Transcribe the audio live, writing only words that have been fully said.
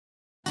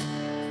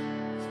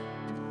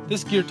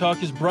This Gear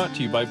Talk is brought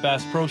to you by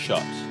Bass Pro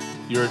Shops.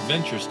 Your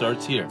adventure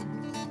starts here.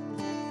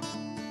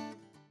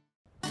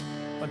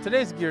 On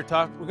today's Gear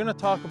Talk, we're going to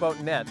talk about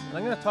net, and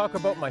I'm going to talk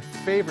about my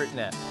favorite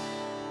net,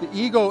 the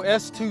Ego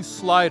S2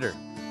 Slider.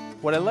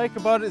 What I like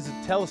about it is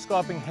the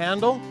telescoping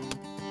handle.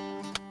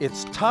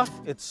 It's tough,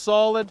 it's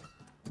solid,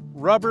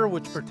 rubber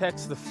which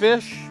protects the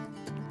fish.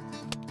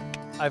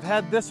 I've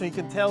had this one, you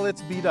can tell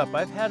it's beat up.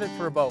 I've had it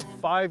for about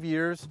 5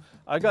 years.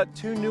 I got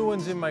 2 new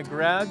ones in my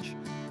garage,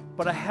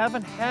 but I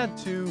haven't had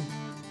to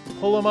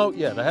pull them out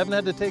yet. I haven't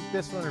had to take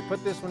this one or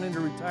put this one into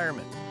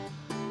retirement.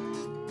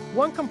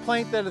 One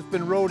complaint that has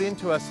been wrote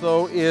into us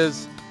though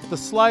is the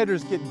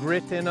sliders get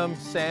grit in them,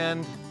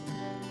 sand,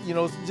 you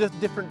know, just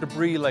different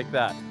debris like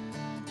that.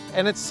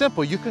 And it's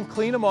simple, you can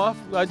clean them off.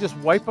 I just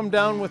wipe them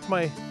down with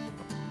my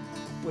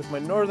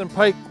Northern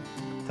Pike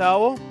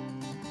towel.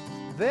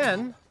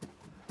 Then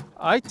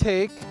I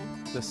take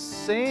the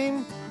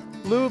same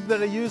lube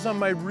that I use on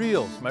my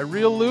reels, my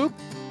reel lube.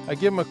 I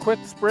give them a quick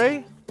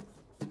spray,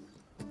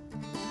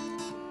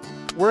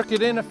 work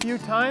it in a few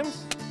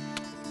times.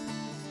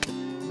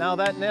 Now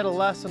that net will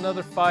last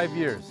another 5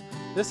 years.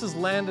 This has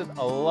landed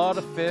a lot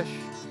of fish,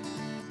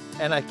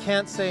 and I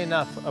can't say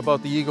enough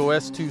about the Ego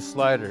S2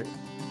 Slider.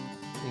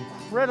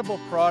 Incredible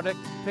product.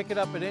 Pick it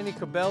up at any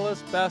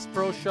Cabela's, Bass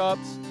Pro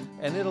Shops,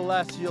 and it'll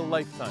last you a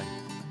lifetime.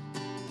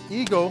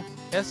 Ego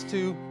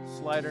S2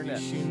 Slider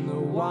net. In the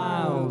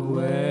Wild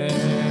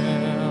West.